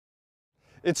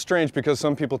It's strange because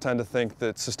some people tend to think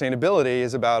that sustainability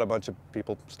is about a bunch of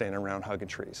people standing around hugging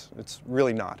trees. It's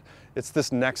really not. It's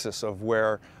this nexus of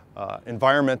where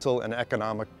environmental and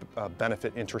economic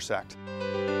benefit intersect.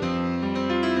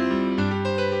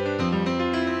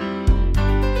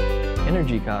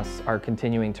 Energy costs are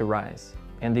continuing to rise,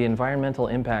 and the environmental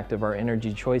impact of our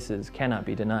energy choices cannot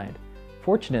be denied.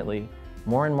 Fortunately,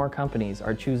 more and more companies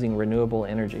are choosing renewable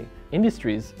energy.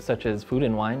 Industries such as food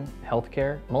and wine,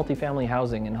 healthcare, multifamily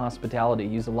housing, and hospitality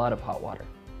use a lot of hot water.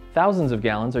 Thousands of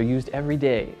gallons are used every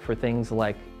day for things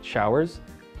like showers,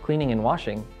 cleaning and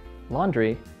washing,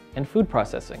 laundry, and food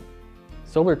processing.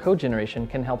 Solar cogeneration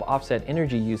can help offset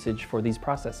energy usage for these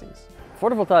processes.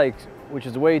 Photovoltaics, which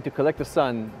is a way to collect the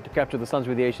sun, to capture the sun's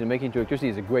radiation and make it into electricity,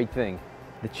 is a great thing.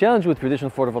 The challenge with traditional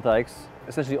photovoltaics,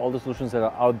 essentially all the solutions that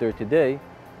are out there today,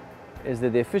 is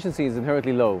that the efficiency is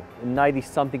inherently low.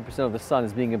 90-something% of the sun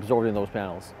is being absorbed in those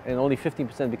panels, and only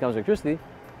 15% becomes electricity.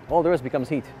 All the rest becomes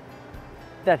heat.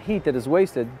 That heat that is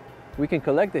wasted, we can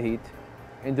collect the heat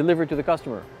and deliver it to the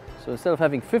customer. So instead of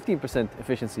having 15%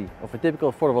 efficiency of a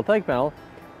typical photovoltaic panel,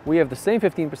 we have the same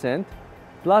 15%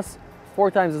 plus 4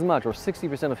 times as much, or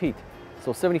 60% of heat.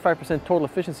 So 75% total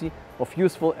efficiency of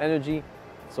useful energy.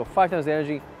 So 5 times the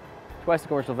energy, twice the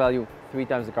commercial value, 3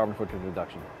 times the carbon footprint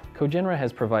reduction. Cogenra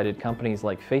has provided companies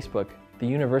like Facebook, the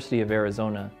University of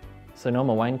Arizona,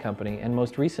 Sonoma Wine Company, and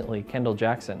most recently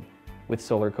Kendall-Jackson with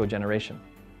solar cogeneration.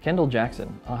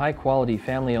 Kendall-Jackson, a high-quality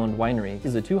family-owned winery,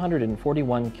 is a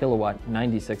 241 kilowatt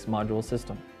 96 module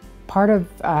system. Part of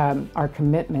our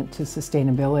commitment to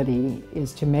sustainability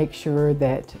is to make sure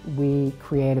that we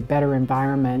create a better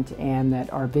environment and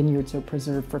that our vineyards are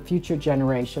preserved for future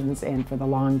generations and for the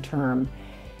long term.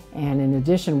 And in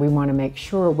addition, we want to make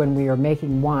sure when we are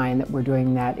making wine that we're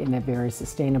doing that in a very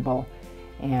sustainable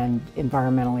and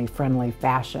environmentally friendly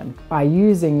fashion. By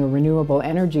using a renewable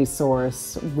energy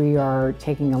source, we are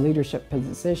taking a leadership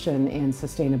position in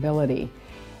sustainability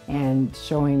and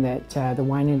showing that the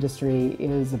wine industry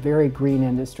is a very green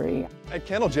industry. At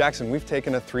Kendall-Jackson, we've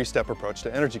taken a 3-step approach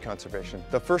to energy conservation.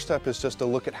 The first step is just to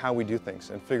look at how we do things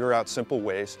and figure out simple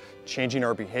ways, changing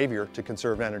our behavior to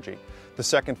conserve energy. The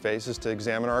second phase is to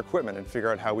examine our equipment and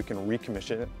figure out how we can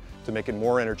recommission it to make it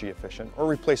more energy efficient or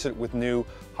replace it with new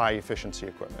high efficiency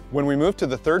equipment. When we moved to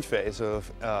the third phase of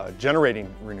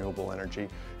generating renewable energy,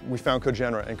 we found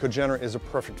Cogenra, and Cogenra is a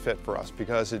perfect fit for us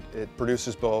because it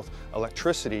produces both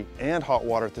electricity and hot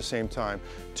water at the same time,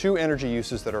 2 energy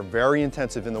uses that are very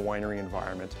intensive in the winery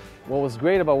environment. What was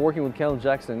great about working with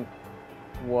Kendall-Jackson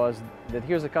was that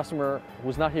here's a customer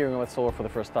who's not hearing about solar for the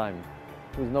first time,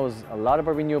 who knows a lot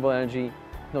about renewable energy,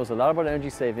 knows a lot about energy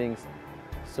savings.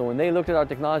 So when they looked at our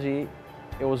technology,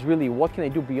 it was really, what can I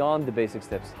do beyond the basic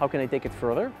steps? How can I take it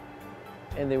further?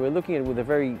 And they were looking at it with a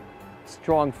very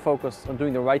strong focus on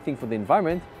doing the right thing for the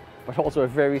environment, but also a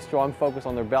very strong focus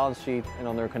on their balance sheet and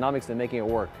on their economics and making it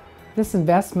work. This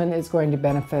investment is going to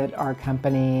benefit our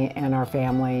company and our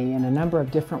family in a number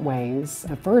of different ways.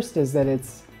 The first is that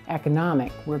it's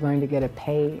economic. We're going to get a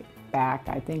payback,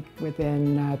 I think,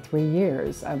 within 3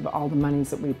 years of all the monies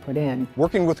that we put in.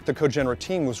 Working with the Cogenra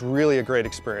team was really a great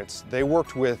experience. They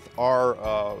worked with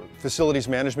our facilities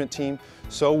management team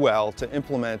so well to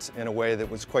implement in a way that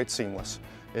was quite seamless.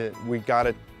 We got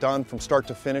it done from start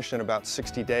to finish in about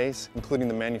 60 days, including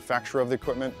the manufacture of the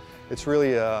equipment. It's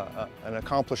really an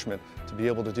accomplishment to be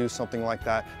able to do something like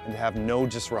that and to have no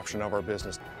disruption of our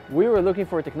business. We were looking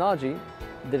for a technology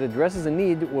that addresses a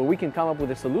need where we can come up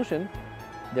with a solution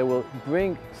that will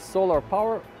bring solar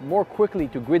power more quickly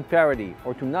to grid parity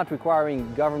or to not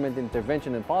requiring government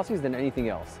intervention and policies than anything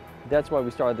else. That's why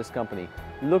we started this company,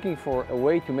 looking for a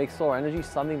way to make solar energy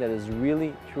something that is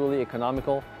really, truly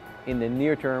economical in the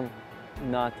near term,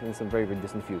 not in some very, very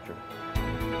distant future.